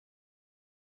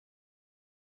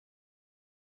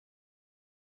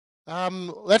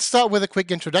Let's start with a quick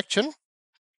introduction.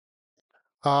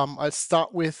 I'll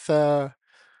start with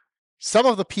some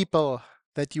of the people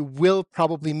that you will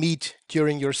probably meet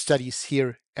during your studies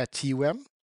here at TUM.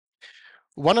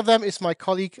 One of them is my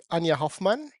colleague, Anja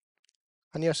Hoffmann.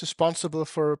 Anja is responsible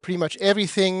for pretty much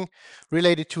everything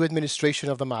related to administration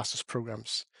of the master's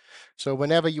programs. So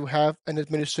whenever you have an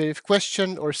administrative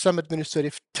question or some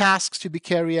administrative tasks to be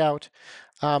carried out,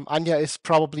 Anja is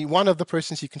probably one of the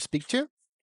persons you can speak to.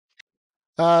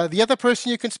 The other person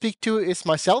you can speak to is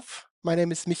myself. My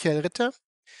name is Michael Ritter.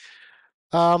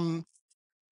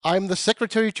 I'm the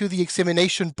secretary to the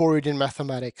examination board in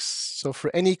mathematics. So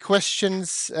for any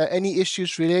questions, any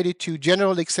issues related to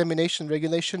general examination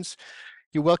regulations,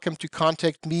 you're welcome to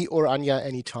contact me or Anja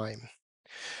anytime.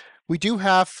 We do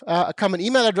have a common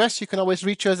email address. You can always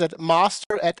reach us at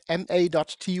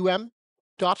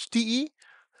master@ma.tum.de.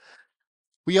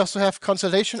 We also have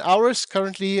consultation hours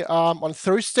currently on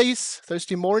Thursday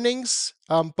mornings,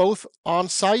 both on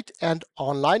site and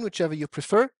online, whichever you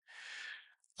prefer.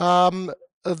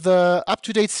 The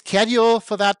up-to-date schedule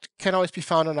for that can always be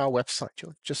found on our website.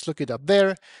 You'll just look it up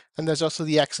there. And there's also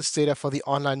the access data for the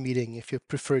online meeting if you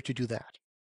prefer to do that.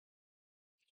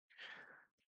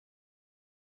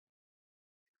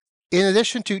 In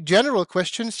addition to general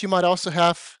questions, you might also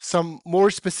have some more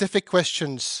specific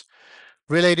questions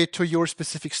related to your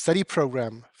specific study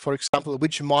program. For example,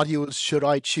 which modules should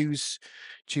I choose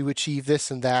to achieve this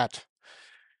and that?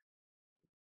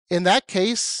 In that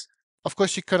case, of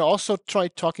course, you can also try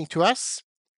talking to us.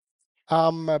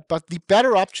 But the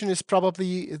better option is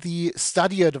probably the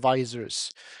study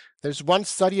advisors. There's one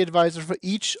study advisor for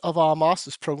each of our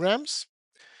master's programs.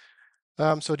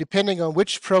 So depending on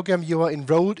which program you are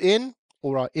enrolled in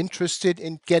or are interested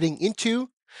in getting into,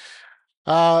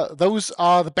 those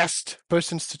are the best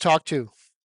persons to talk to.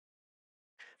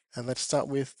 And let's start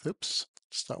with, the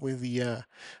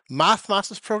Math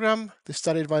Masters program. The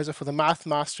study advisor for the Math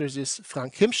Masters is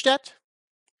Frank Himstedt.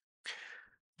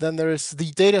 Then there is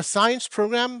the Data Science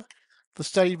program. The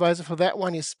study advisor for that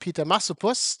one is Peter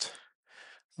Massopost.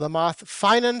 The Math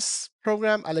Finance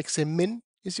program, Alexei Min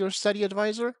is your study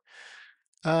advisor.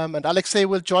 And Alexei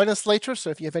will join us later.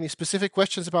 So if you have any specific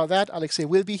questions about that, Alexei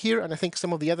will be here. And I think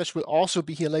some of the others will also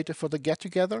be here later for the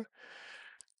get-together.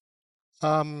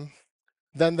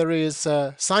 Then there is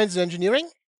Science and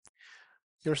Engineering.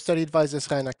 Your study advisor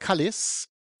is Rainer Kallis.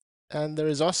 And there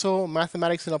is also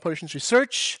Mathematics and Operations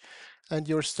Research. And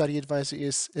your study advisor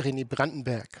is René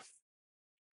Brandenberg.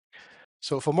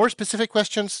 So for more specific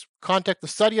questions, contact the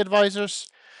study advisors.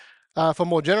 For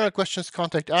more general questions,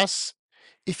 contact us.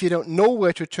 If you don't know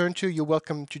where to turn to, you're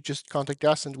welcome to just contact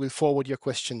us and we'll forward your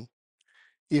question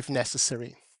if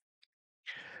necessary.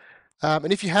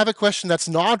 And if you have a question that's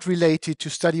not related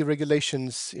to study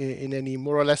regulations in any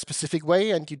more or less specific way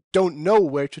and you don't know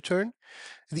where to turn,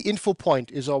 the info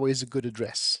point is always a good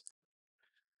address.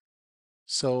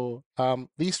 So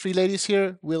these three ladies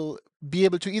here will be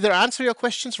able to either answer your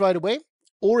questions right away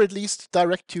or at least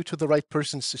direct you to the right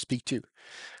persons to speak to.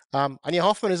 Anja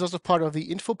Hoffmann is also part of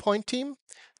the info point team.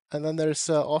 And then there's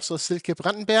also Silke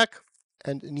Brandenberg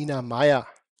and Nina Meyer.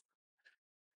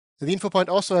 The info point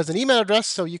also has an email address,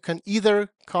 so you can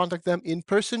either contact them in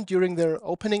person during their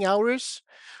opening hours,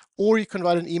 or you can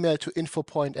write an email to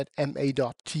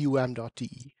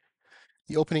infopoint@ma.tum.de.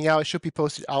 The opening hours should be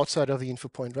posted outside of the info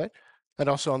point, right? And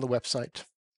also on the website.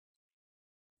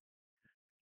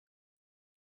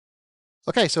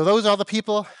 Okay, so those are the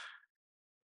people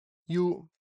you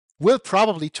will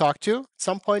probably talk to at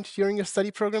some point during your study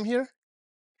program here.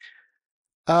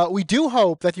 We do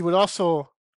hope that you will also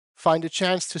find a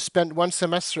chance to spend one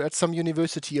semester at some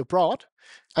university abroad.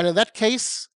 And in that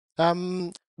case,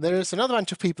 there is another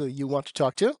bunch of people you want to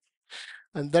talk to,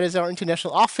 and that is our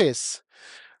international office.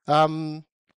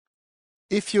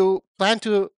 If you plan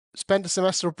to spend a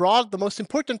semester abroad, the most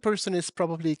important person is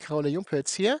probably Carola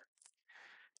Jumpels here.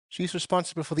 She's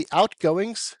responsible for the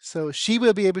outgoings, so she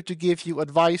will be able to give you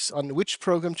advice on which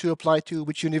program to apply to,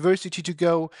 which university to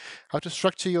go, how to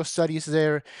structure your studies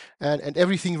there, and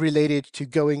everything related to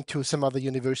going to some other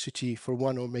university for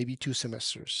 1 or maybe 2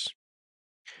 semesters.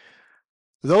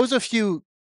 Those of you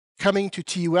coming to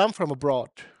TUM from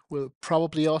abroad will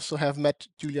probably also have met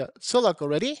Julia Solak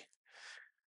already.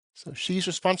 So she's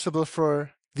responsible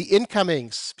for the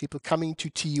incomings, people coming to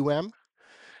TUM.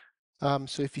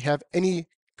 So if you have any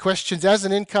questions as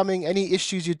an incoming, any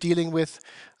issues you're dealing with,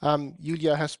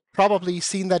 Julia has probably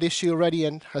seen that issue already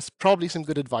and has probably some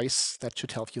good advice that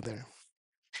should help you there.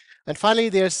 And finally,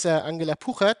 there's Angela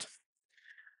Puchert.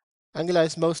 Angela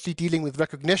is mostly dealing with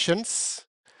recognitions.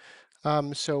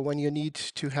 So when you need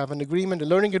to have an agreement, a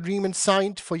learning agreement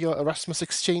signed for your Erasmus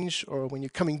exchange, or when you're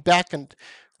coming back and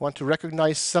want to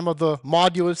recognize some of the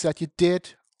modules that you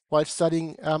did while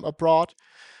studying abroad,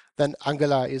 then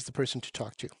Angela is the person to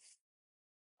talk to.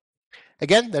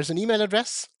 Again, there's an email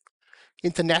address,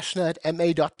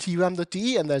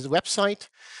 international@ma.tum.de, and there's a website.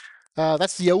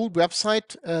 That's the old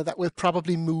website. That will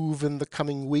probably move in the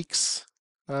coming weeks,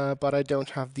 but I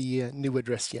don't have the new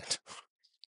address yet.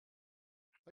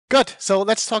 Good. So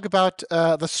let's talk about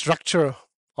the structure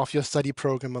of your study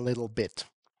program a little bit.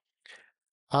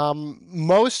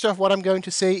 Most of what I'm going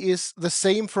to say is the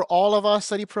same for all of our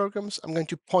study programs. I'm going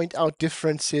to point out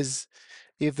differences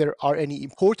if there are any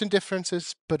important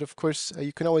differences, but of course,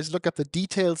 you can always look up the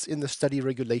details in the study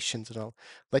regulations, and I'll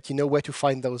let you know where to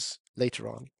find those later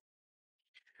on.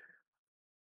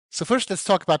 So first, let's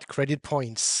talk about credit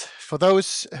points. For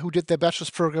those who did their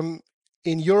bachelor's program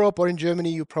in Europe or in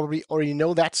Germany, you probably already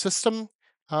know that system,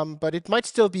 but it might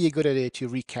still be a good idea to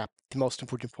recap the most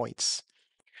important points.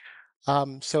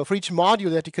 So for each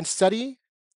module that you can study,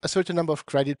 a certain number of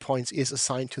credit points is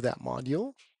assigned to that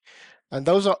module, and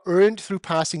those are earned through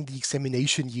passing the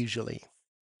examination usually.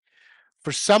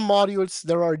 For some modules,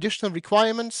 there are additional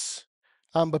requirements,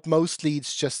 but mostly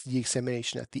it's just the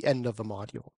examination at the end of the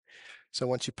module. So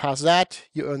once you pass that,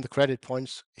 you earn the credit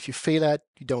points. If you fail that,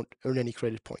 you don't earn any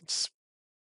credit points.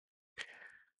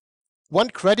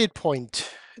 1 credit point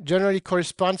generally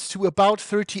corresponds to about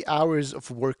 30 hours of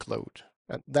workload.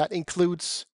 And that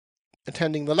includes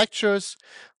attending the lectures,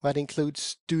 that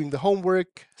includes doing the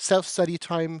homework, self-study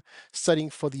time, studying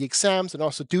for the exams, and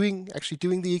also actually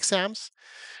doing the exams.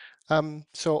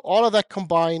 So all of that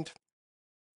combined,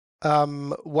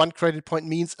 1 credit point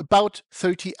means about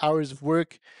 30 hours of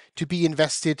work to be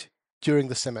invested during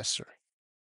the semester.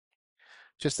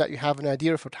 Just that you have an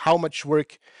idea of how much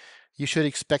work you should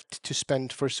expect to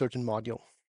spend for a certain module.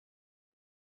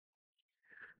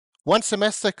 1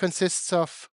 semester consists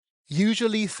of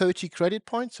usually 30 credit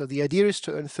points. So the idea is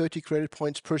to earn 30 credit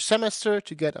points per semester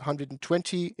to get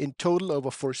 120 in total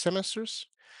over 4 semesters.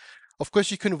 Of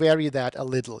course, you can vary that a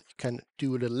little. You can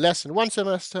do a little less in 1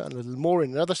 semester, a little more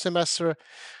in another semester.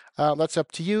 That's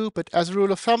up to you. But as a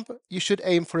rule of thumb, you should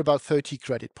aim for about 30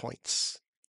 credit points.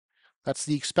 That's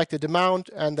the expected amount,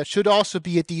 and that should also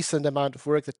be a decent amount of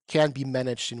work that can be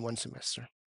managed in 1 semester.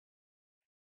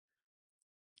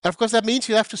 And of course, that means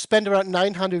you have to spend around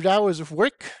 900 hours of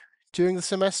work during the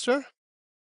semester.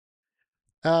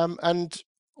 And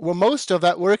well, most of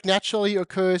that work naturally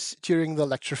occurs during the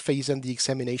lecture phase and the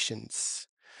examinations.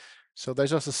 So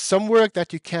there's also some work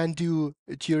that you can do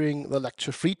during the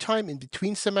lecture free time in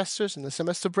between semesters and the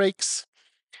semester breaks.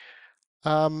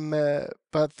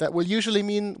 But that will usually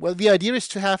mean, well, the idea is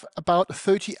to have about a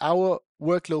 30-hour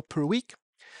workload per week.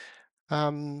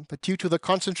 But due to the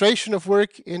concentration of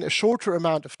work in a shorter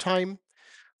amount of time,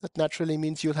 that naturally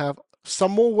means you'll have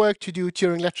some more work to do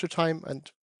during lecture time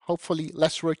and hopefully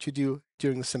less work to do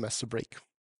during the semester break.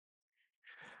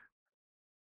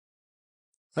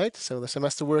 Right? So the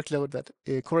semester workload that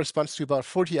corresponds to about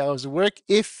 40 hours of work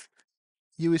if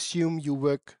you assume you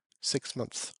work 6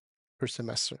 months per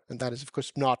semester. And that is, of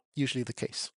course, not usually the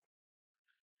case.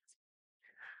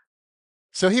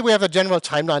 So here we have a general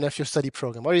timeline of your study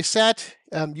program. Already said,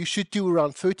 you should do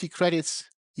around 30 credits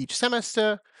each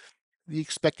semester. The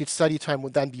expected study time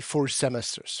would then be 4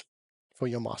 semesters for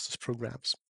your master's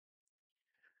programs.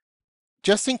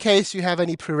 Just in case you have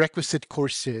any prerequisite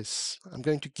courses, I'm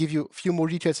going to give you a few more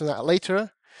details on that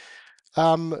later.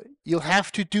 You'll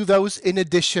have to do those in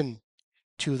addition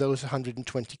to those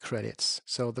 120 credits.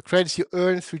 So the credits you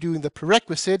earn through doing the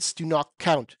prerequisites do not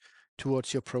count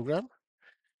towards your program.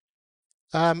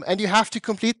 And you have to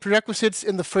complete prerequisites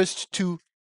in the first 2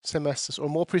 semesters, or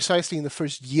more precisely in the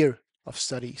first year of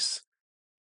studies.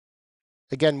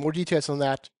 Again, more details on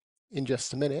that in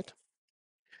just a minute.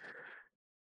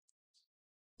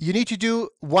 You need to do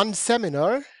 1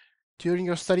 seminar during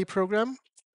your study program.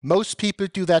 Most people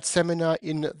do that seminar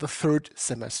in the 3rd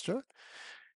semester,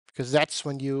 because that's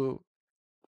when you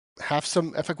have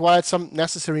acquired some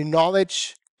necessary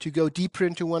knowledge to go deeper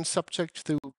into one subject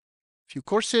through a few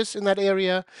courses in that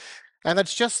area. And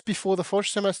that's just before the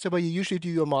 4th semester where you usually do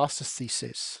your master's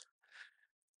thesis.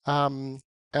 And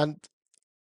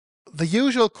the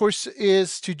usual course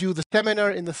is to do the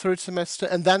seminar in the 3rd semester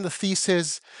and then the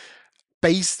thesis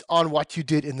based on what you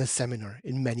did in the seminar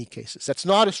in many cases. That's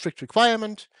not a strict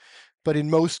requirement, but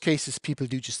in most cases, people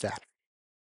do just that.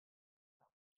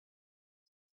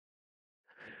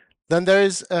 Then there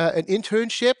is an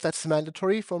internship that's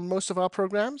mandatory for most of our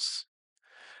programs.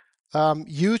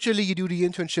 Usually you do the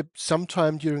internship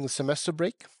sometime during the semester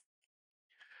break.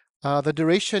 The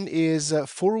duration is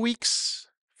 4 weeks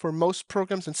for most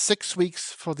programs and 6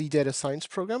 weeks for the data science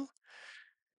program.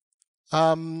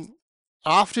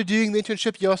 After doing the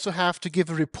internship, you also have to give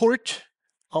a report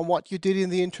on what you did in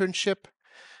the internship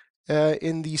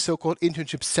in the so-called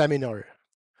internship seminar.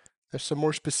 There's some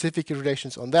more specific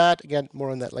relations on that. Again,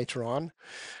 more on that later on.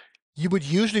 You would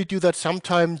usually do that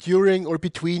sometime during or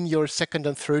between your second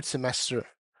and third semester,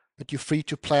 but you're free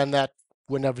to plan that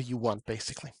whenever you want,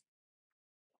 basically.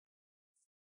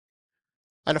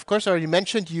 And of course, I already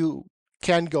mentioned you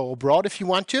can go abroad if you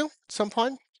want to at some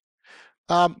point.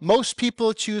 Most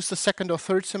people choose the second or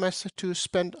third semester to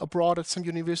spend abroad at some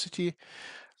university.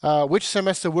 Which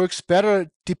semester works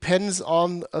better depends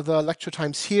on the lecture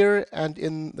times here and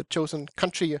in the chosen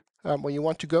country where you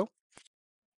want to go.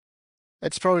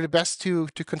 It's probably best to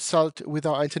consult with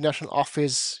our international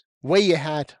office way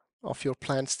ahead of your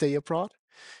planned stay abroad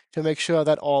to make sure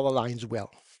that all aligns well.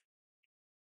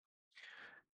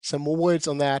 Some more words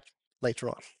on that later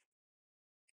on.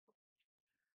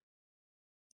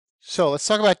 So let's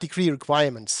talk about degree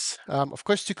requirements. Of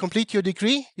course, to complete your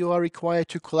degree, you are required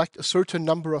to collect a certain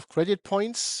number of credit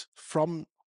points from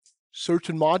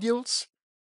certain modules.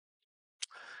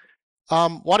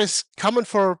 What is common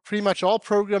for pretty much all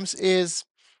programs is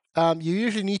you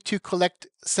usually need to collect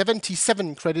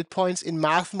 77 credit points in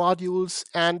math modules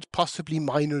and possibly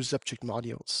minor subject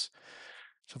modules.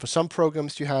 So for some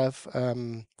programs, you have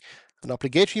an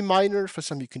obligatory minor. For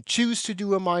some, you can choose to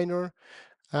do a minor.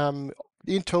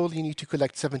 In total, you need to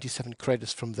collect 77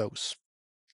 credits from those.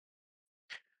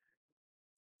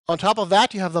 On top of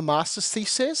that, you have the master's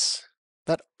thesis.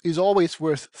 That is always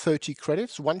worth 30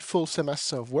 credits, one full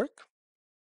semester of work.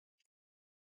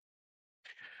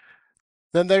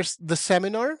 Then there's the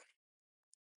seminar.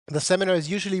 The seminar is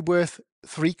usually worth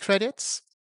 3 credits.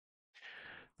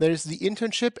 There's the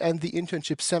internship and the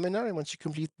internship seminar. And once you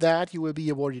complete that, you will be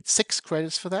awarded 6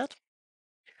 credits for that.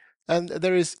 And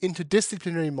there is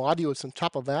interdisciplinary modules on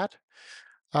top of that.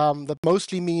 That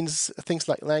mostly means things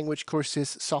like language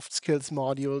courses, soft skills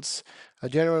modules,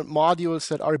 general modules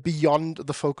that are beyond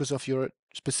the focus of your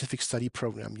specific study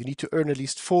program. You need to earn at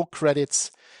least 4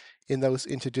 credits in those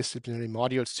interdisciplinary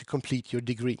modules to complete your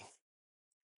degree.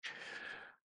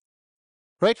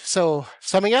 Right, so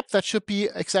summing up, that should be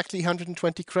exactly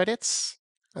 120 credits.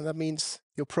 And that means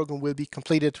your program will be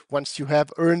completed once you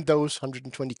have earned those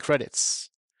 120 credits.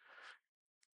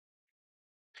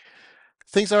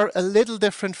 Things are a little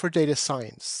different for data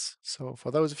science. So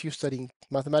for those of you studying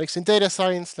mathematics and data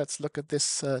science, let's look at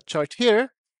this chart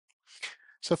here.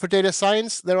 So for data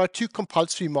science, there are 2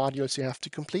 compulsory modules you have to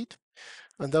complete.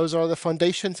 And those are the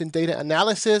foundations in data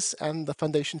analysis and the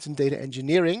foundations in data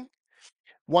engineering.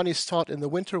 One is taught in the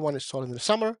winter, one is taught in the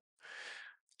summer.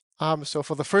 So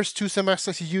for the first 2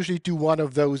 semesters, you usually do one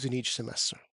of those in each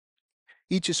semester.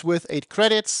 Each is worth 8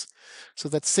 credits, so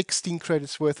that's 16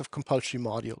 credits worth of compulsory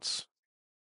modules.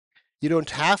 You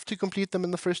don't have to complete them in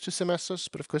the first 2 semesters,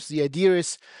 but of course the idea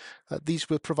is that these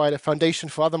will provide a foundation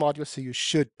for other modules, so you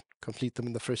should complete them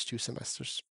in the first 2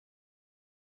 semesters.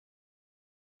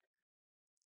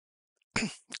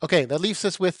 Okay, that leaves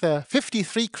us with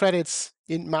 53 credits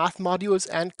in math modules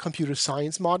and computer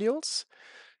science modules.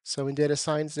 So in data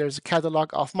science, there's a catalog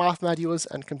of math modules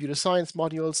and computer science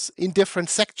modules in different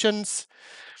sections.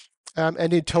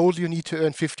 And in total, you need to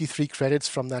earn 53 credits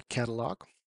from that catalog.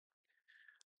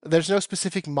 There's no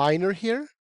specific minor here,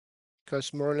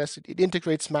 because more or less it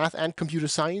integrates math and computer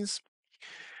science.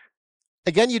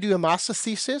 Again, you do a master's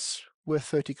thesis with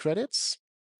 30 credits.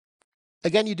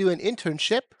 Again, you do an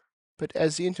internship, but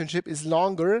as the internship is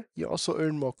longer, you also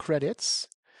earn more credits.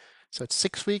 So it's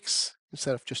 6 weeks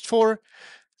instead of just 4,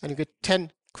 and you get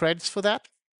 10 credits for that.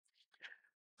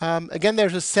 Again,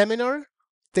 there's a seminar.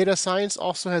 Data science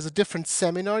also has a different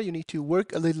seminar. You need to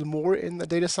work a little more in the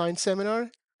data science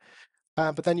seminar,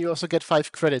 but then you also get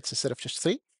 5 credits instead of just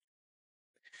 3.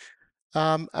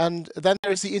 And then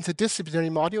there's the interdisciplinary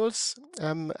modules,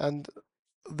 and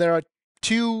there are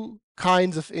 2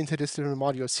 kinds of interdisciplinary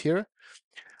modules here.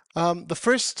 The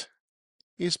first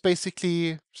is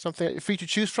basically something you're free to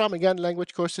choose from. Again,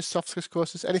 language courses, soft skills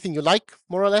courses, anything you like,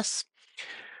 more or less.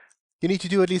 You need to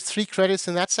do at least 3 credits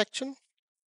in that section.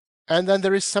 And then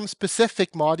there is some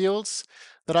specific modules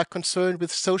that are concerned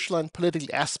with social and political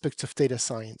aspects of data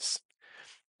science.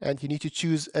 And you need to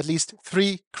choose at least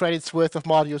 3 credits worth of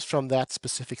modules from that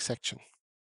specific section.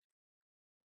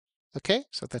 Okay,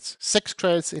 so that's 6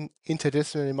 credits in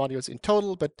interdisciplinary modules in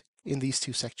total, but in these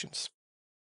 2 sections.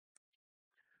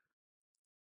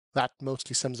 That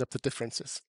mostly sums up the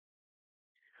differences.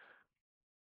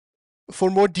 For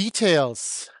more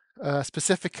details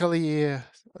specifically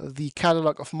the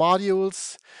catalog of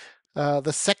modules,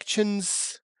 the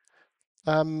sections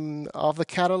of the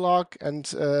catalog, and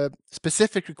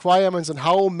specific requirements on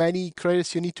how many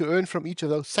credits you need to earn from each of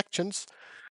those sections,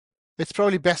 it's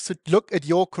probably best to look at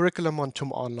your curriculum on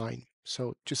TUM Online.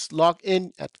 So just log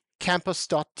in at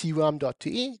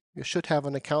campus.tum.de. You should have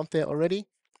an account there already.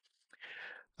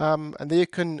 And then you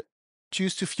can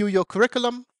choose to view your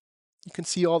curriculum. You can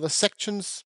see all the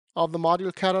sections of the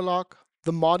module catalog,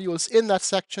 the modules in that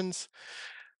sections,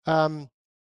 and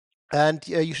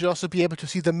you should also be able to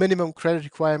see the minimum credit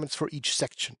requirements for each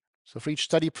section. So for each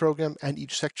study program and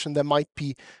each section, there might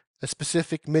be a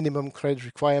specific minimum credit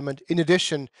requirement in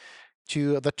addition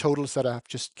to the totals that I've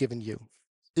just given you.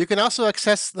 You can also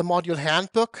access the module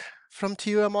handbook from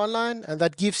TUM Online, and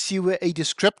that gives you a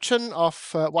description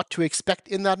of what to expect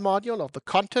in that module, of the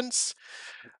contents,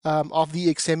 of the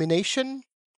examination.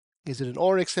 Is it an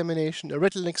oral examination, a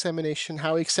written examination?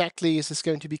 How exactly is this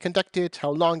going to be conducted?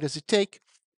 How long does it take?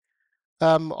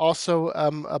 Also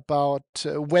about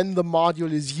when the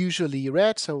module is usually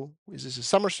read. So is this a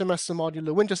summer semester module,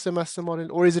 a winter semester module,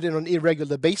 or is it on an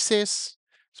irregular basis?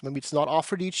 So maybe it's not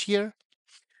offered each year.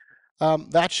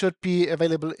 That should be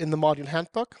available in the module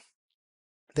handbook.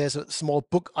 There's a small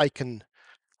book icon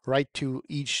right to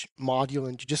each module,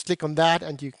 and you just click on that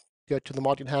and you go to the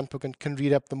module handbook and can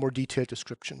read up the more detailed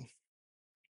description.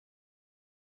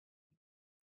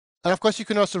 And of course, you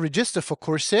can also register for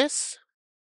courses.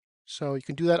 So you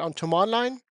can do that on TUM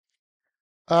Online.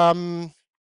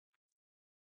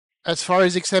 As far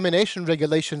as examination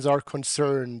regulations are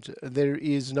concerned, there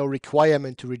is no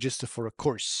requirement to register for a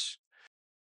course.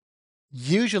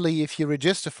 Usually, if you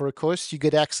register for a course, you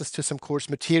get access to some course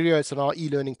materials on our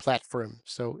e-learning platform.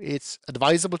 So it's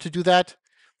advisable to do that,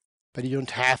 but you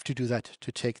don't have to do that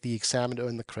to take the exam and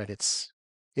earn the credits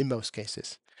in most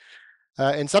cases.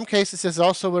 In some cases, there's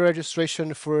also a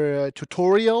registration for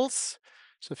tutorials.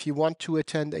 So if you want to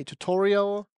attend a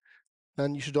tutorial,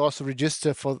 then you should also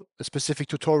register for a specific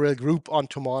tutorial group on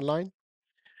TUM Online.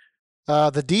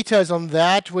 The details on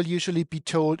that will usually be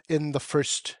told in the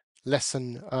first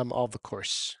lesson of the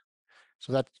course.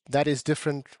 So that is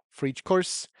different for each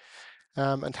course,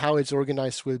 and how it's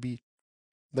organized will be,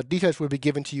 the details will be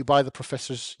given to you by the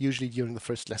professors usually during the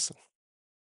first lesson.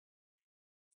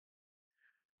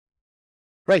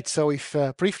 Right, so we've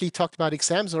briefly talked about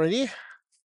exams already.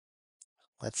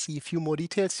 Let's see a few more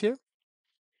details here.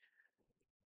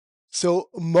 So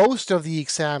most of the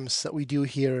exams that we do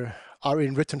here are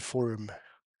in written form.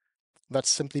 That's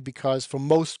simply because for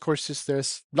most courses,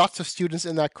 there's lots of students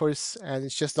in that course, and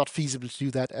it's just not feasible to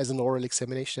do that as an oral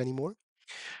examination anymore.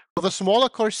 For the smaller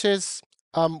courses,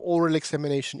 oral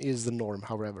examination is the norm,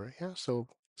 however. Yeah, so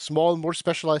small, more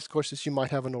specialized courses, you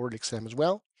might have an oral exam as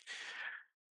well.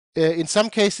 In some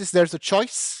cases, there's a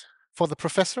choice for the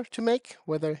professor to make,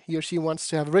 whether he or she wants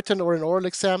to have a written or an oral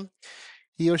exam.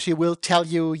 He or she will tell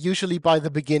you usually by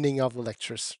the beginning of the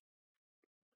lectures.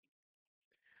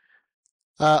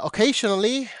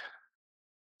 Occasionally,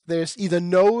 there's either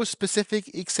no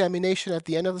specific examination at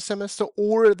the end of the semester,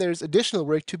 or there's additional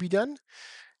work to be done.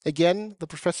 Again, the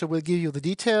professor will give you the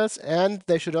details, and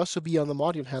they should also be on the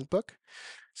module handbook.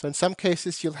 So in some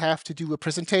cases, you'll have to do a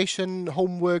presentation,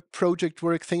 homework, project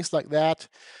work, things like that,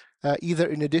 either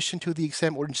in addition to the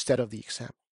exam or instead of the exam.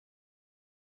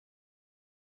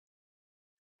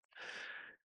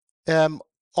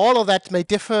 All of that may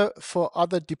differ for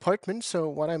other departments. So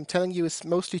what I'm telling you is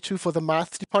mostly true for the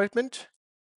math department.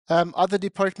 Other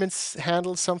departments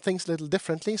handle some things a little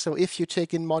differently. So if you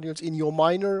take in modules in your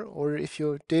minor, or if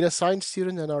you're a data science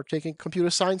student and are taking computer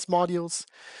science modules,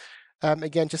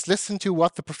 again, just listen to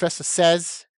what the professor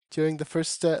says during the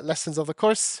first lessons of the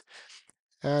course,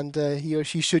 and he or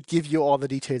she should give you all the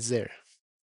details there.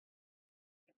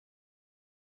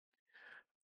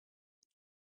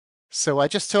 So I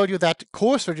just told you that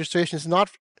course registration is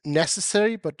not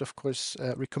necessary, but of course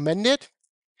recommended.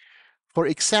 For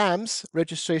exams,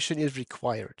 registration is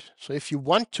required. So if you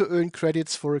want to earn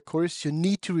credits for a course, you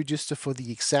need to register for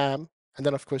the exam, and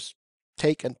then of course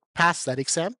take and pass that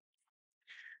exam.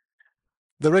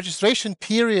 The registration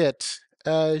period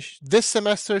this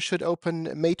semester should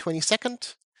open May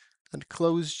 22nd and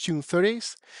close June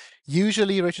 30th.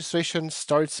 Usually registration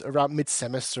starts around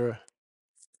mid-semester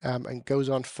and goes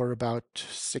on for about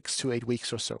 6 to 8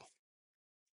 weeks or so.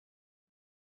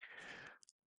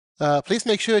 Please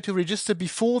make sure to register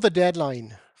before the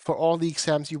deadline for all the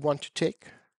exams you want to take.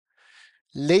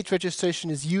 Late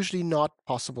registration is usually not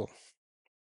possible.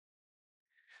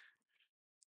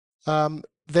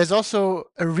 There's also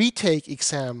a retake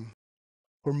exam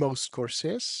for most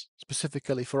courses,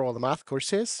 specifically for all the math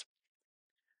courses.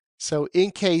 So in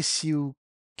case you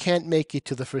can't make it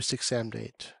to the first exam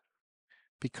date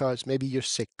because maybe you're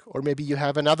sick, or maybe you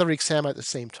have another exam at the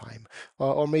same time,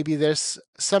 or maybe there's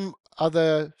some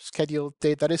other scheduled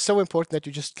date that is so important that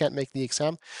you just can't make the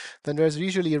exam, then there's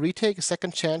usually a retake, a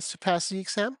second chance to pass the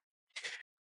exam.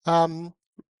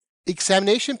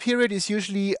 Examination period is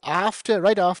usually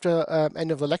right after end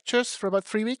of the lectures for about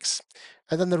 3 weeks,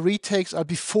 and then the retakes are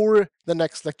before the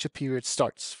next lecture period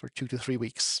starts for 2 to 3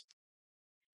 weeks.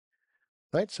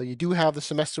 Right, so you do have the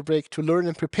semester break to learn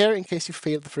and prepare in case you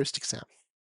failed the first exam.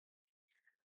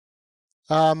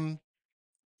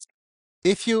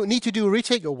 If you need to do a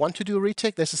retake or want to do a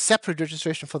retake, there's a separate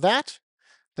registration for that.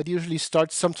 That usually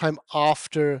starts sometime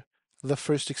after the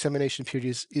first examination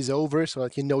period is over, so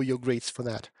that you know your grades for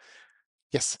that.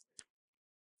 Yes.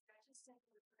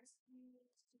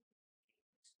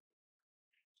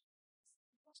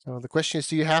 So the question is,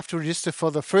 do you have to register for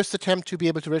the first attempt to be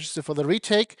able to register for the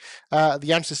retake?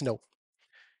 The answer is no.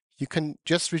 You can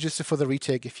just register for the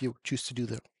retake if you choose to do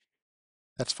that.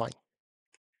 That's fine.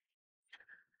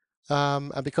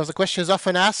 And because the question is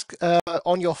often asked,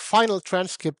 on your final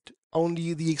transcript,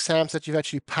 only the exams that you've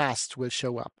actually passed will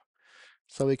show up.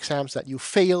 So exams that you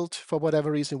failed for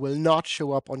whatever reason will not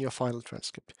show up on your final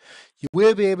transcript. You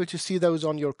will be able to see those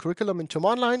on your curriculum in TUM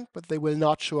Online, but they will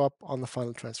not show up on the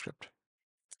final transcript.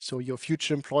 So your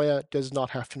future employer does not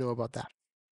have to know about that.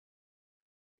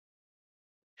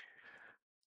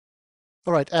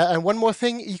 All right, and one more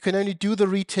thing, you can only do the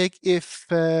retake if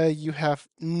you have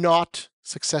not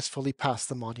successfully passed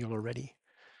the module already.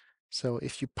 So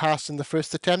if you pass in the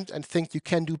first attempt and think you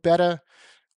can do better,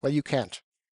 well, you can't.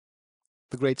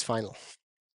 The grade's final.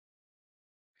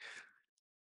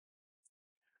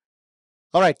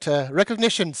 All right,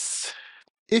 recognitions.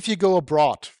 If you go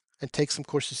abroad and take some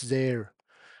courses there,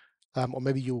 or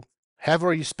maybe you have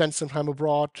already spent some time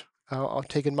abroad or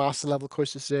taken master level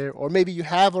courses there, or maybe you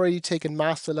have already taken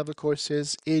master level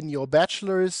courses in your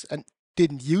bachelor's and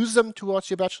didn't use them towards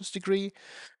your bachelor's degree,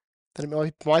 then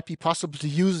it might be possible to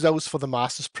use those for the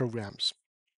master's programs.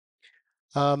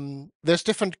 There's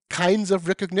different kinds of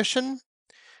recognition.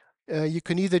 You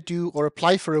can either do or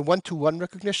apply for a one-to-one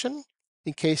recognition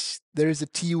in case there is a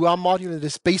TUM module that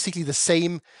is basically the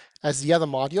same as the other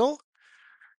module.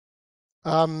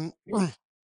 And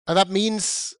that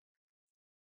means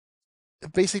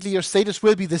basically your status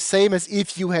will be the same as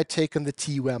if you had taken the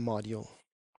TUM module.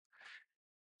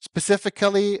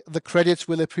 Specifically, the credits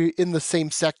will appear in the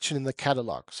same section in the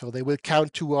catalog, so they will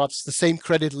count towards the same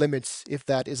credit limits if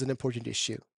that is an important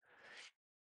issue.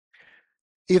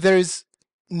 If there is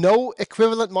no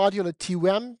equivalent module at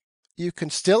TUM, you can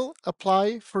still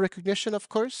apply for recognition, of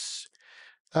course.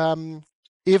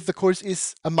 If the course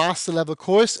is a master level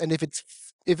course and if it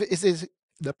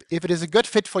is a good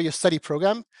fit for your study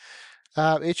program,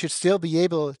 it should still be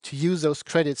able to use those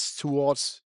credits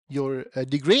towards your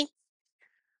degree.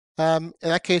 In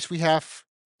that case, we have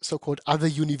so-called other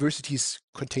universities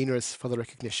containers for the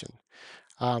recognition.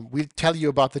 We'll tell you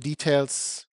about the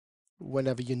details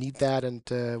whenever you need that, and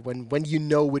when you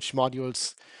know which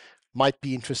modules might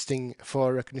be interesting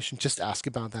for recognition, just ask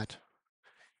about that.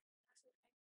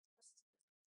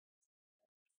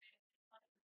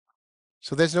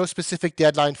 So there's no specific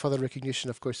deadline for the recognition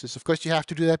of courses. Of course, you have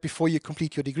to do that before you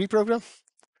complete your degree program,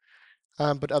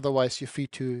 but otherwise you're free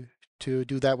to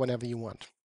do that whenever you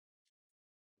want.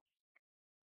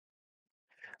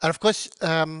 And of course,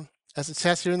 as it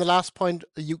says here in the last point,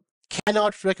 you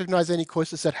cannot recognize any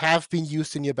courses that have been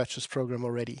used in your bachelor's program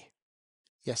already.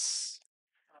 Yes.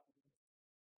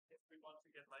 If we want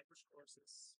to get language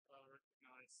courses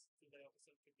recognized, do they also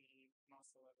have to be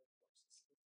master level courses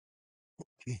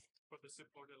for the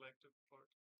support elective part?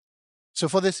 So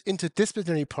for this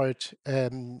interdisciplinary part,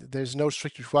 there's no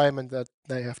strict requirement that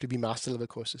they have to be master level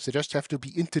courses. They just have to be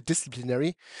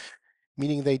interdisciplinary,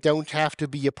 meaning they don't have to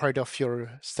be a part of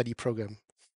your study program.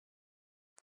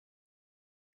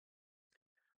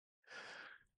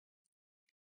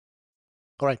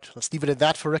 All right, let's leave it at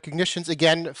that for recognitions.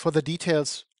 Again, for the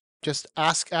details, just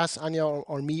ask us, Anja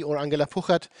or me or Angela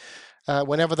Puchert,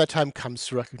 whenever the time comes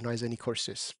to recognize any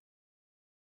courses.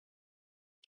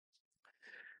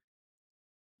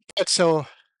 So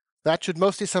that should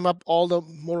mostly sum up all the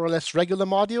more or less regular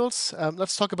modules.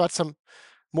 Let's talk about some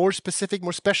more specific,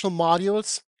 more special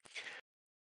modules.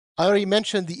 I already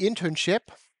mentioned the internship.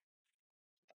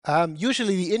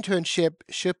 Usually the internship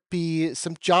should be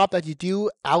some job that you do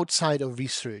outside of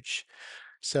research.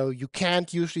 So you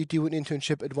can't usually do an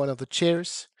internship at one of the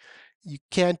chairs. You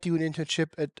can't do an internship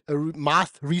at a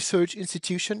math research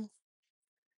institution.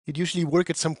 You'd usually work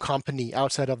at some company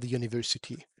outside of the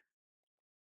university.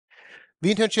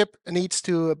 The internship needs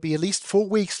to be at least 4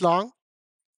 weeks long.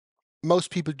 Most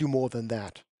people do more than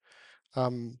that,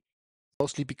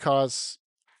 mostly because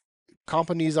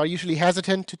companies are usually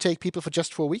hesitant to take people for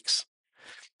just 4 weeks.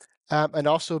 And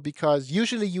also because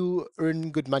usually you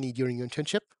earn good money during your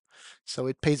internship, so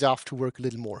it pays off to work a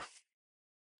little more.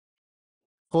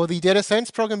 For the data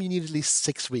science program, you need at least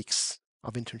 6 weeks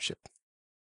of internship.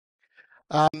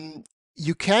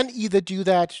 You can either do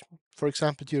that, for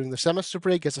example, during the semester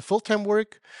break as a full-time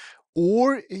work,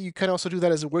 or you can also do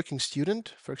that as a working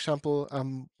student. For example,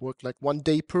 work like 1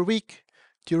 day per week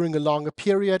during a longer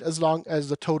period, as long as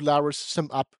the total hours sum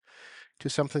up to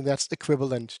something that's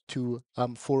equivalent to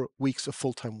 4 weeks of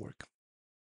full-time work.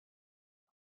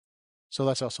 So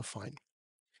that's also fine.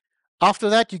 After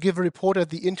that, you give a report at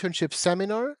the internship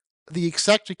seminar. The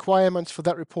exact requirements for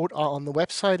that report are on the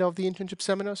website of the internship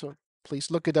seminar, so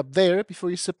please look it up there before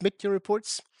you submit your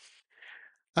reports.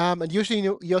 And usually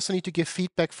you also need to give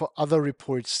feedback for other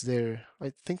reports there.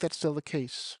 I think that's still the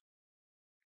case.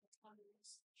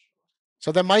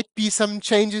 So there might be some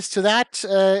changes to that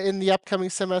in the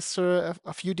upcoming semester.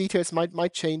 A few details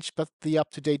might change, but the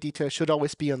up-to-date details should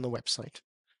always be on the website.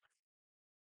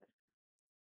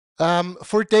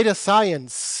 For data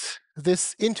science,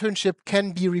 this internship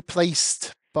can be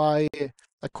replaced by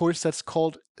a course that's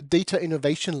called Data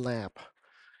Innovation Lab.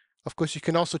 Of course, you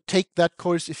can also take that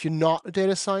course if you're not a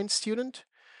data science student,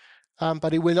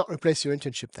 but it will not replace your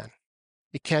internship then.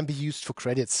 It can be used for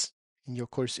credits in your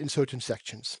course in certain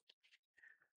sections.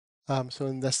 So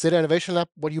in the Data Innovation Lab,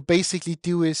 what you basically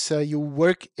do is you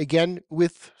work again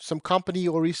with some company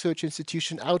or research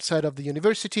institution outside of the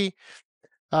university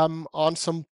on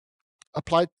some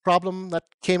applied problem that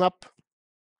came up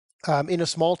in a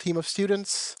small team of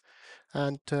students,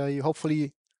 and you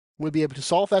hopefully will be able to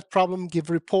solve that problem, give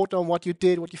a report on what you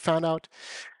did, what you found out,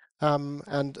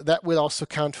 and that will also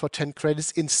count for 10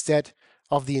 credits instead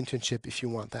of the internship if you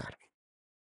want that.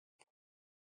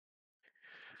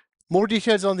 More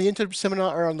details on the internship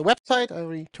seminar are on the website. I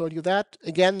already told you that.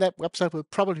 Again, that website will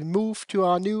probably move to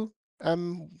our new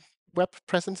web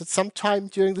presence at some time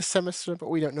during the semester, but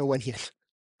we don't know when yet.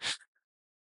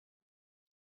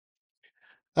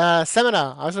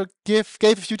 Seminar. I also gave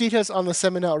a few details on the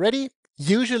seminar already.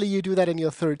 Usually you do that in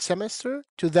your 3rd semester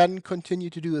to then continue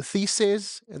to do a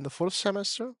thesis in the 4th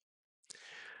semester.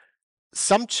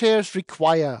 Some chairs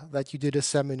require that you did a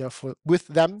seminar with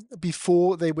them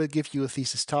before they will give you a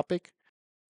thesis topic.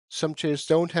 Some chairs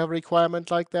don't have a requirement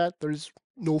like that. There's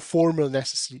no formal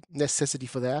necessity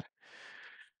for that.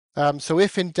 So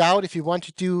if in doubt, if you want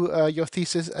to do your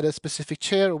thesis at a specific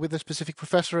chair or with a specific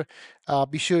professor,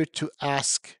 be sure to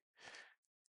ask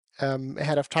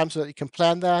ahead of time so that you can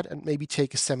plan that and maybe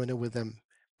take a seminar with them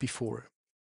before.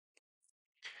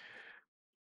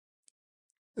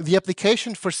 The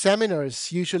application for seminars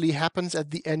usually happens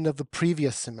at the end of the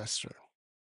previous semester.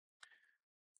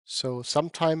 So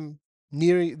sometime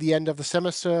near the end of the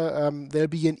semester, there'll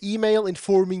be an email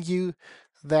informing you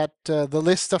that the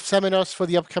list of seminars for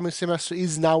the upcoming semester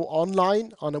is now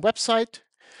online on a website.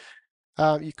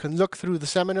 You can look through the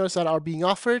seminars that are being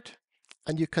offered,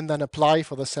 and you can then apply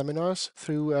for the seminars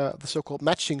through the so-called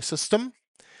matching system.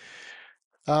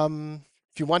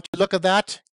 If you want to look at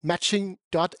that,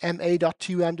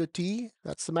 matching.ma.tum.de,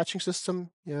 that's the matching system.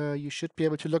 You should be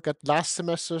able to look at last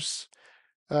semester's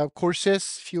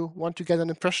courses if you want to get an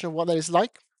impression of what that is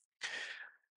like.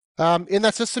 In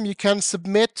that system, you can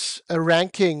submit a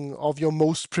ranking of your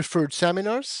most preferred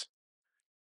seminars.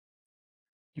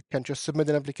 You can just submit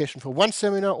an application for one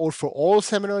seminar or for all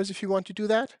seminars if you want to do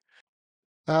that.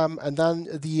 And then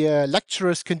the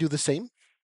lecturers can do the same.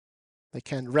 They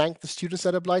can rank the students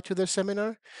that apply to their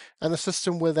seminar, and the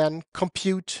system will then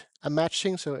compute a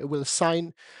matching. So it will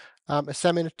assign a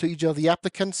seminar to each of the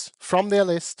applicants from their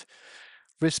list,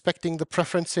 respecting the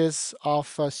preferences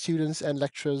of students and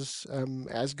lecturers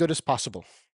as good as possible.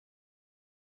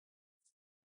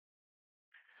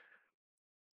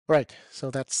 Right, so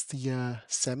that's the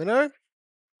seminar.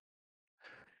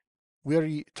 We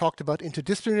already talked about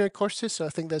interdisciplinary courses, so I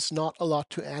think there's not a lot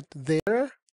to add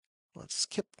there. Let's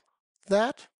skip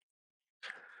that.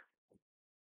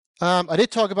 I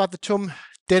did talk about the TUM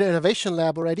Data Innovation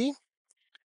Lab already.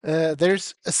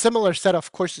 There's a similar set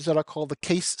of courses that are called the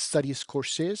case studies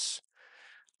courses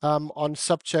on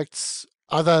subjects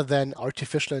other than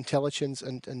artificial intelligence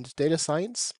and data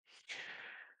science.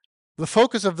 The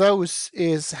focus of those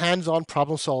is hands-on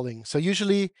problem solving. So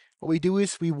usually what we do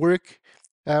is we work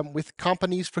with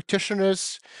companies,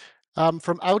 practitioners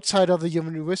from outside of the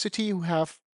university who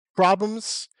have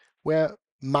problems where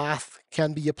math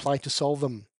can be applied to solve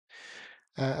them.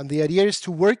 And the idea is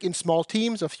to work in small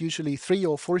teams of usually 3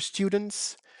 or 4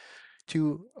 students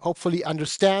to hopefully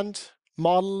understand,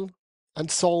 model,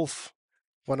 and solve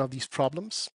one of these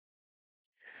problems.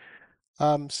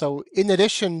 So in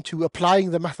addition to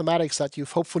applying the mathematics that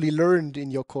you've hopefully learned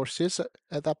in your courses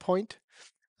at that point,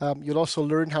 you'll also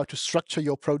learn how to structure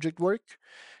your project work.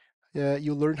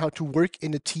 You'll learn how to work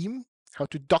in a team, how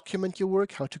to document your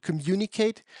work, how to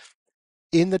communicate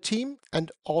in the team, and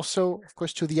also, of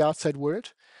course, to the outside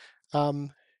world,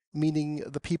 meaning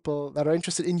the people that are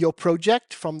interested in your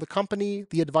project from the company,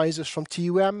 the advisors from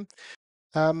TUM.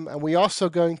 And we're also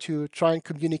going to try and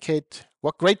communicate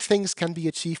what great things can be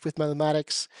achieved with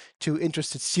mathematics to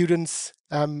interested students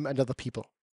and other people.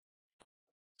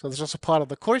 So this is also part of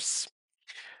the course.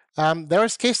 There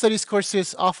is case studies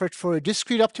courses offered for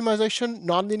discrete optimization,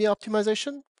 nonlinear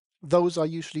optimization. Those are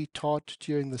usually taught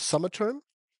during the summer term.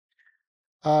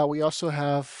 We also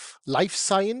have life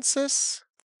sciences,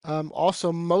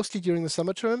 also mostly during the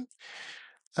summer term.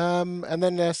 And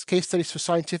then there's case studies for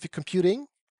scientific computing.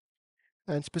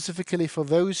 And specifically for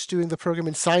those doing the program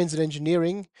in science and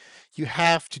engineering, you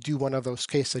have to do one of those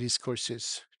case studies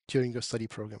courses during your study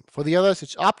program. For the others,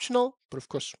 it's optional, but of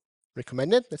course,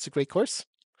 recommended. That's a great course.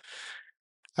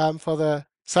 For the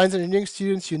science and engineering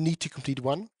students, you need to complete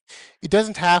one. It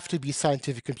doesn't have to be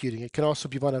scientific computing. It can also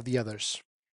be one of the others.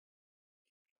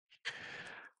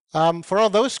 For all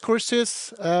those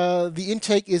courses, the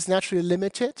intake is naturally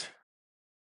limited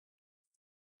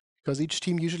because each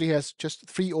team usually has just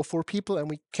 3 or 4 people and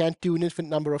we can't do an infinite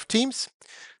number of teams.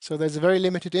 So there's a very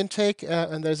limited intake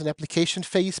and there's an application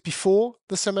phase before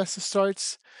the semester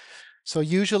starts. So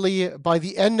usually by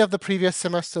the end of the previous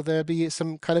semester, there'll be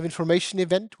some kind of information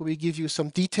event where we give you some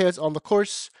details on the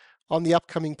course, on the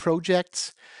upcoming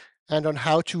projects, and on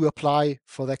how to apply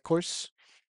for that course.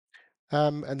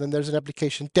 And then there's an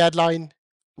application deadline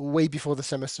way before the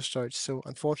semester starts. So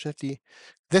unfortunately,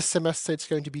 this semester it's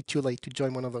going to be too late to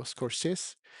join one of those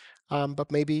courses,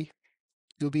 but maybe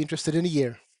you'll be interested in a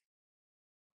year.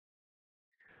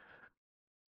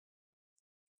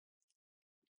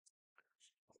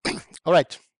 All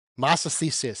right, master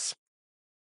thesis.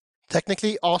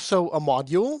 Technically also a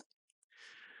module.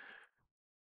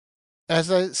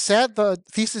 As I said, the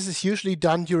thesis is usually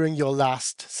done during your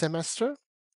last semester.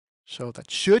 So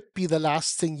that should be the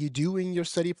last thing you do in your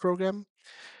study program.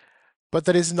 But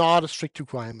that is not a strict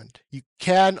requirement. You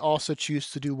can also choose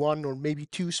to do 1 or maybe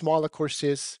 2 smaller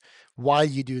courses while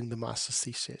you're doing the master's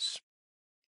thesis.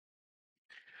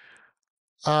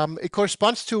 It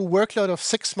corresponds to a workload of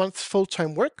 6 months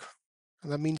full-time work,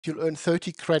 and that means you'll earn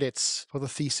 30 credits for the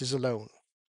thesis alone.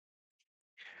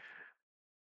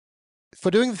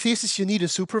 For doing the thesis, you need a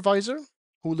supervisor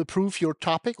who will approve your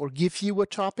topic or give you a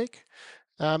topic,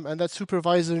 and that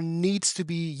supervisor needs to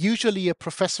be usually a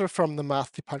professor from the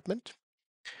math department.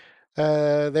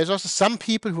 There's also some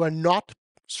people who are not,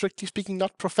 strictly speaking,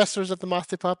 not professors at the math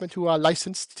department who are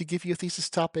licensed to give you a thesis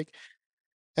topic.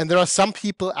 And there are some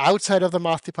people outside of the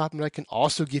math department that can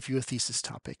also give you a thesis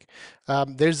topic.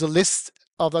 There's a list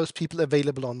of those people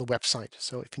available on the website.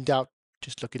 So if in doubt,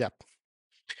 just look it up.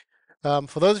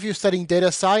 For those of you studying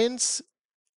data science,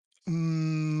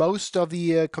 most of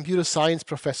the computer science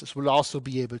professors will also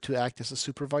be able to act as a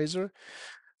supervisor.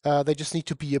 They just need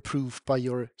to be approved by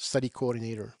your study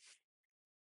coordinator.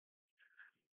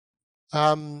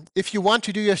 If you want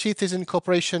to do your thesis in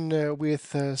cooperation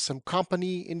with some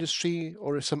company, industry,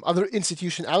 or some other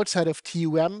institution outside of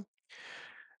TUM,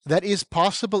 that is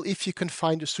possible if you can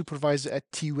find a supervisor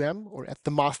at TUM or at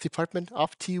the math department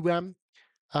of TUM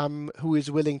who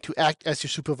is willing to act as your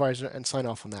supervisor and sign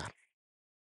off on that.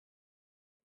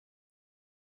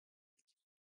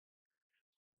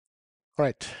 All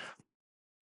right.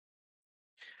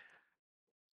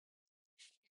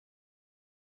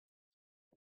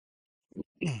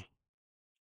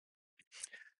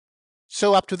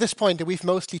 So up to this point, we've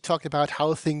mostly talked about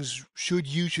how things should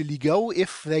usually go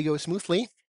if they go smoothly.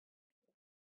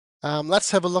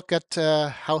 Let's have a look at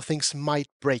how things might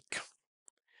break,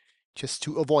 just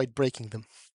to avoid breaking them.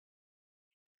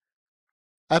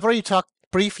 I've already talked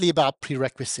briefly about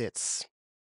prerequisites.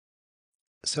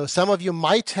 So some of you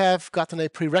might have gotten a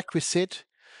prerequisite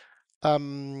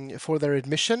for their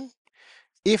admission.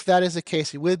 If that is the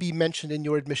case, it will be mentioned in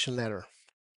your admission letter.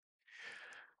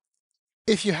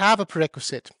 If you have a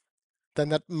prerequisite, then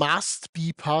that must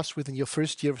be passed within your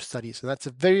first year of studies. So that's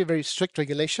a very, very strict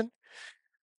regulation.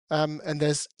 And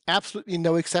there's absolutely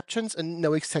no exceptions and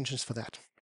no extensions for that.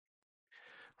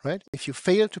 Right? If you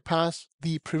fail to pass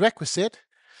the prerequisite,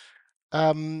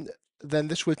 then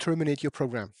this will terminate your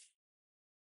program.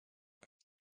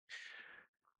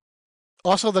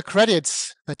 Also, the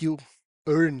credits that you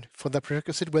earn for the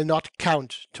prerequisite will not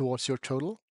count towards your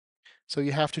total. So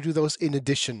you have to do those in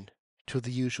addition to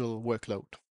the usual workload.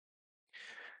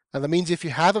 And that means if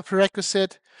you have a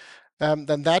prerequisite,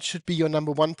 then that should be your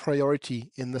number one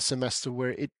priority in the semester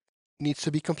where it needs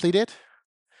to be completed.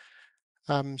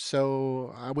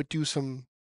 So I would do some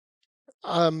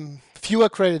fewer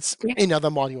credits in other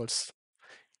modules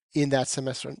in that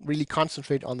semester and really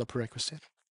concentrate on the prerequisite.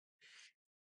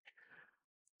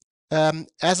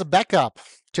 As a backup,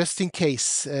 just in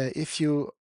case, if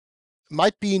you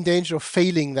might be in danger of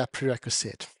failing that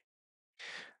prerequisite,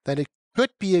 then it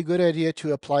could be a good idea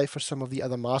to apply for some of the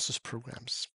other master's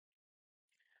programs.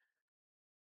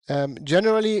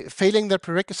 Generally, failing the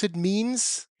prerequisite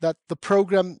means that the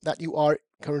program that you are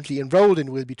currently enrolled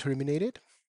in will be terminated,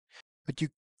 but you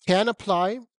can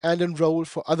apply and enroll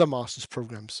for other master's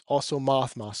programs, also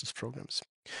math master's programs.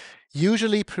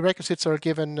 Usually, prerequisites are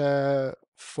given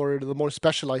for the more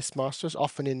specialized masters,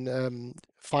 often in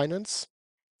finance.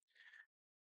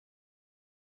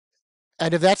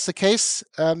 And if that's the case,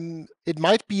 it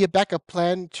might be a backup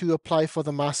plan to apply for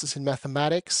the masters in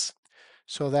mathematics,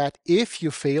 so that if you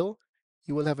fail,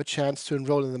 you will have a chance to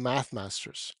enroll in the math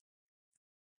masters.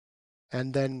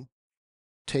 And then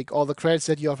take all the credits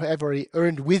that you have already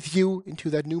earned with you into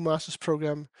that new master's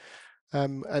program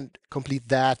and complete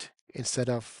that instead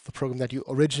of the program that you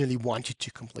originally wanted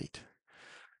to complete.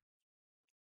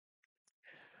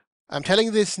 I'm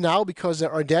telling this now because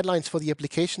there are deadlines for the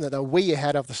application that are way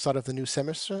ahead of the start of the new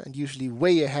semester and usually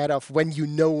way ahead of when you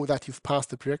know that you've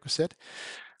passed the prerequisite.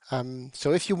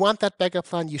 So if you want that backup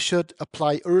plan, you should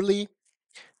apply early.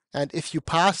 And if you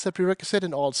pass the prerequisite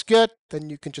and all's good, then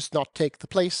you can just not take the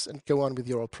place and go on with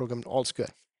your old program and all's good,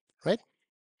 right?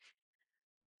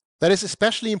 That is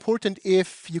especially important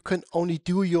if you can only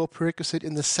do your prerequisite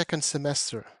in the second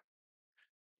semester.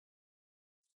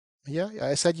 Yeah,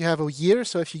 I said you have a year,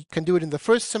 so if you can do it in the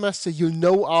first semester, you'll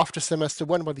know after semester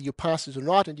one whether you pass it or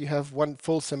not, and you have one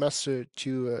full semester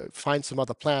to find some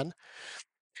other plan.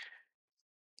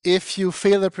 If you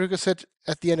fail the prerequisite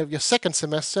at the end of your second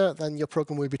semester, then your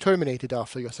program will be terminated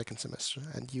after your second semester,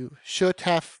 and you should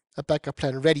have a backup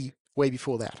plan ready way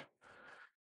before that.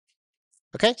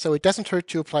 Okay, so it doesn't hurt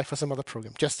to apply for some other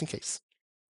program, just in case.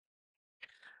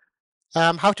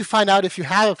 How to find out if you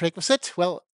have a prerequisite?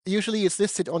 Well, usually it's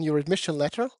listed on your admission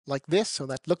letter like this, so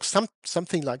that looks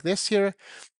something like this here.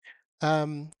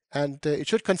 And it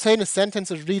should contain a sentence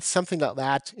that reads something like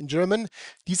that in German.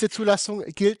 Diese Zulassung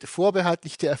gilt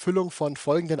vorbehaltlich der Erfüllung von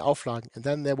folgenden Auflagen. And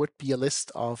then there would be a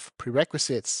list of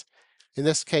prerequisites. In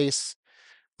this case,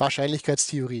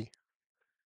 Wahrscheinlichkeitstheorie.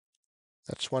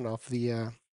 That's one of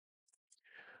the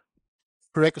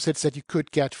prerequisites that you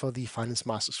could get for the finance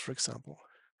masters, for example.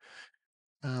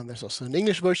 There's also an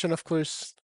English version, of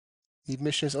course. The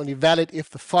admission is only valid if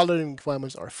the following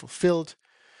requirements are fulfilled.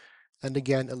 And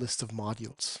again, a list of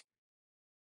modules.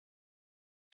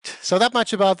 So that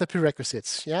much about the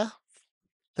prerequisites, yeah?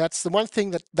 That's the one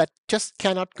thing that just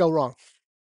cannot go wrong.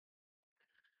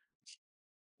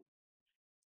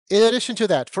 In addition to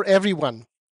that, for everyone,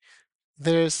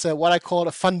 there's what I call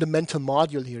a fundamental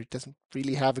module here. It doesn't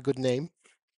really have a good name.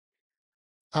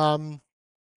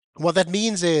 What that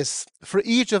means is for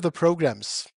each of the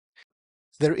programs,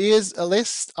 there is a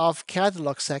list of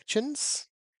catalog sections.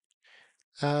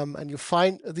 And you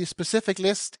find the specific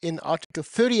list in Article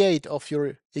 38 of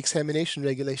your examination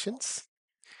regulations.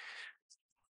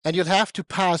 And you'll have to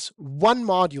pass one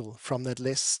module from that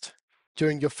list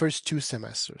during your first 2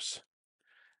 semesters.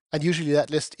 And usually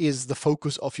that list is the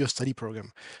focus of your study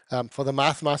program. For the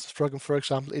Math Masters program, for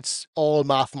example, it's all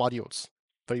math modules,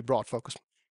 very broad focus.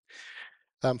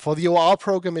 For the OR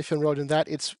program, if you're enrolled in that,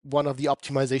 it's one of the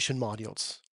optimization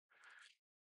modules.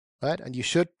 Right? And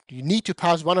you need to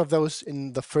pass one of those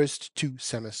in the first 2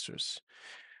 semesters.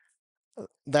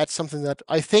 That's something that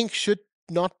I think should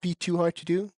not be too hard to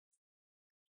do.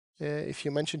 If you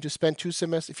mentioned to spend 2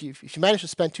 semesters, if you manage to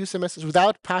spend 2 semesters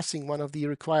without passing one of the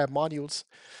required modules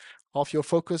of your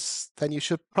focus, then you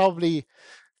should probably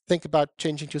think about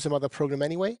changing to some other program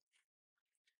anyway.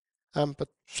 But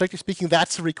strictly speaking,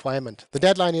 that's a requirement. The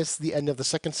deadline is the end of the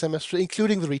second semester,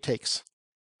 including the retakes.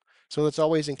 So that's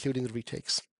always including the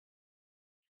retakes.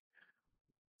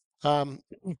 And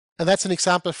that's an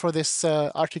example for this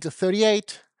Article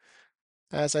 38.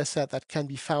 As I said, that can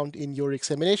be found in your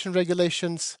examination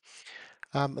regulations.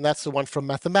 And that's the one from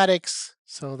mathematics.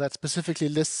 So that specifically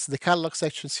lists the catalog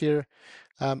sections here,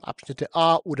 Abschnitte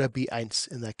A oder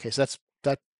B1 in that case.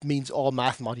 That means all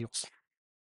math modules.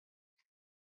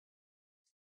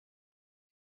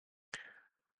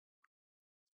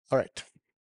 All right.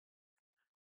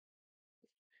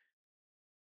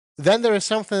 Then there is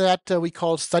something that we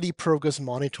call study progress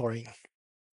monitoring.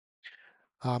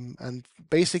 And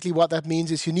basically what that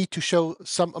means is you need to show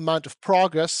some amount of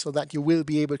progress so that you will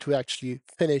be able to actually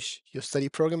finish your study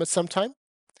program at some time.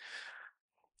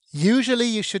 Usually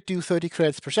you should do 30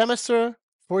 credits per semester,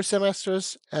 4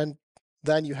 semesters, and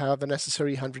then you have the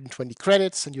necessary 120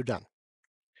 credits and you're done.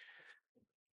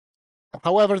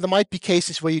 However, there might be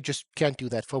cases where you just can't do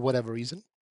that for whatever reason,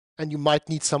 and you might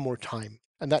need some more time.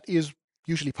 And that is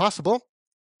usually possible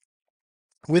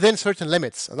within certain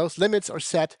limits. And those limits are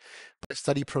set by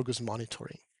study progress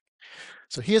monitoring.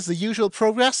 So here's the usual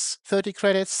progress: 30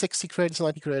 credits, 60 credits,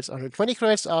 90 credits, 120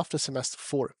 credits after semester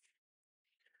 4.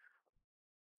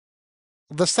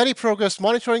 The study progress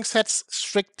monitoring sets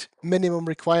strict minimum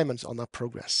requirements on that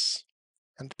progress.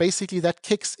 And basically that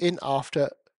kicks in after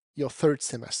your 3rd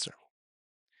semester.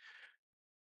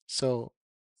 So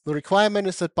the requirement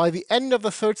is that by the end of the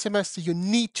 3rd semester, you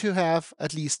need to have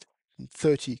at least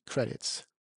 30 credits.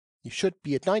 You should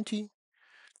be at 90,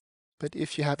 but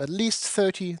if you have at least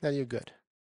 30, then you're good,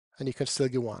 and you can still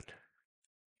go on.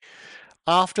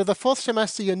 After the 4th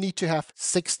semester, you need to have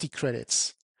 60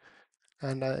 credits.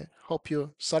 And I hope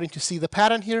you're starting to see the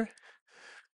pattern here.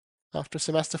 After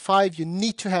semester 5, you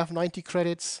need to have 90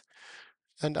 credits.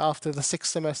 And after the 6th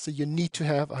semester, you need to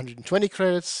have 120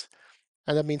 credits.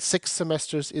 And that means 6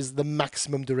 semesters is the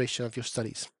maximum duration of your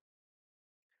studies.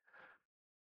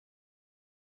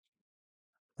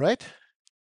 Right?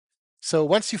 So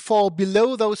once you fall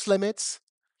below those limits,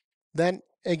 then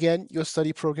again, your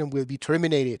study program will be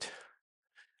terminated.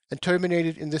 And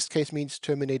terminated in this case means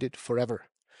terminated forever.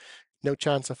 No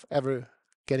chance of ever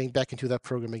getting back into that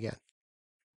program again.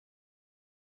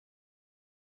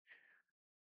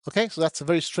 Okay, so that's a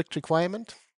very strict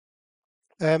requirement.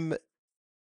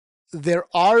 There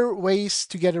are ways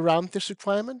to get around this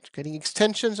requirement, getting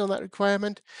extensions on that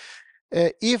requirement,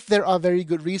 if there are very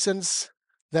good reasons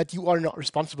that you are not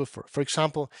responsible for. For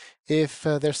example, if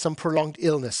there's some prolonged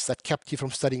illness that kept you from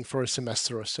studying for a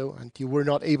semester or so, and you were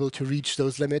not able to reach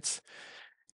those limits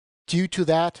due to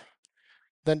that,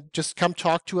 then just come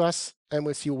talk to us and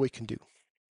we'll see what we can do.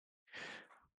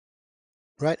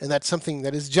 Right? And that's something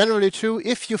that is generally true.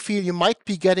 If you feel you might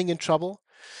be getting in trouble,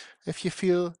 if you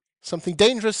feel something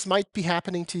dangerous might be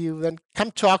happening to you, then come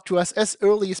talk to us as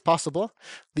early as possible.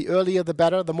 The earlier, the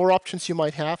better, the more options you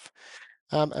might have.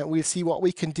 And we'll see what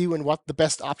we can do and what the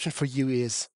best option for you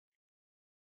is.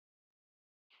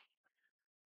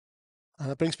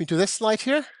 That brings me to this slide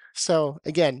here. So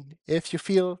again, if you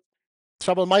feel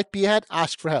trouble might be ahead,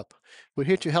 ask for help. We're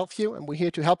here to help you, and we're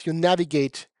here to help you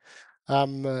navigate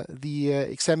the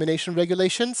examination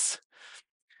regulations.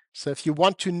 So if you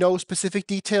want to know specific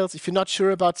details, if you're not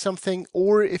sure about something,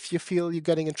 or if you feel you're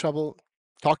getting in trouble,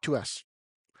 talk to us.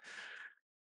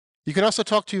 You can also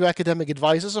talk to your academic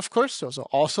advisors, of course. Those are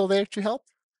also there to help.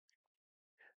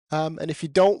 And if you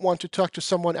don't want to talk to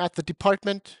someone at the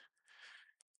department,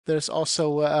 there's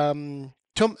also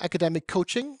TUM academic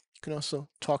coaching. You can also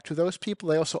talk to those people.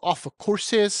 They also offer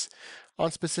courses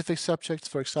on specific subjects,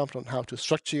 for example, on how to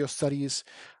structure your studies,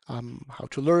 how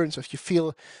to learn. So if you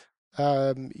feel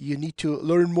you need to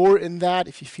learn more in that,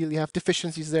 if you feel you have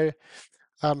deficiencies there,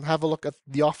 have a look at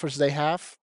the offers they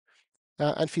have,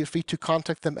 and feel free to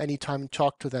contact them anytime and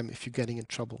talk to them if you're getting in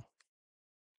trouble.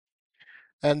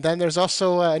 And then there's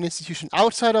also an institution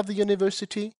outside of the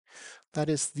university. That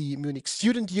is the Munich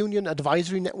Student Union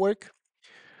Advisory Network.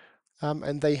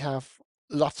 And they have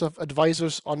lots of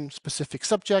advisors on specific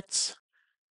subjects.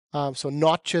 So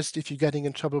not just if you're getting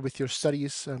in trouble with your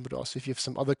studies, but also if you have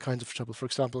some other kinds of trouble, for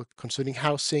example, concerning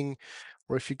housing,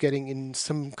 or if you're getting in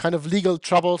some kind of legal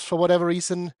troubles for whatever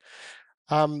reason,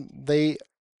 they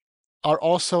are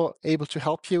also able to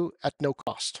help you at no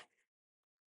cost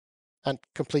and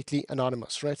completely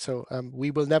anonymous, right? So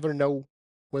we will never know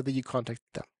whether you contacted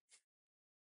them.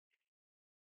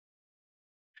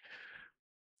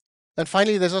 And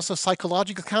finally, there's also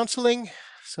psychological counseling.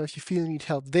 So if you feel you need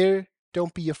help there,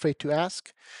 don't be afraid to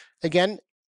ask. Again,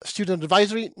 Student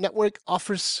Advisory Network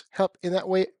offers help in that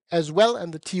way as well.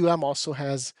 And the TUM also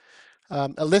has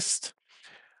a list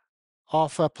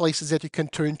of places that you can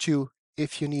turn to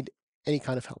if you need any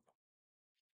kind of help.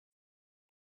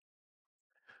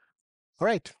 All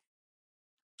right.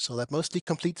 So that mostly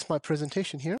completes my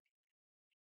presentation here.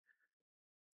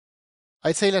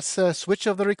 I'd say let's switch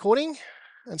off the recording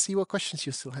and see what questions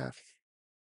you still have.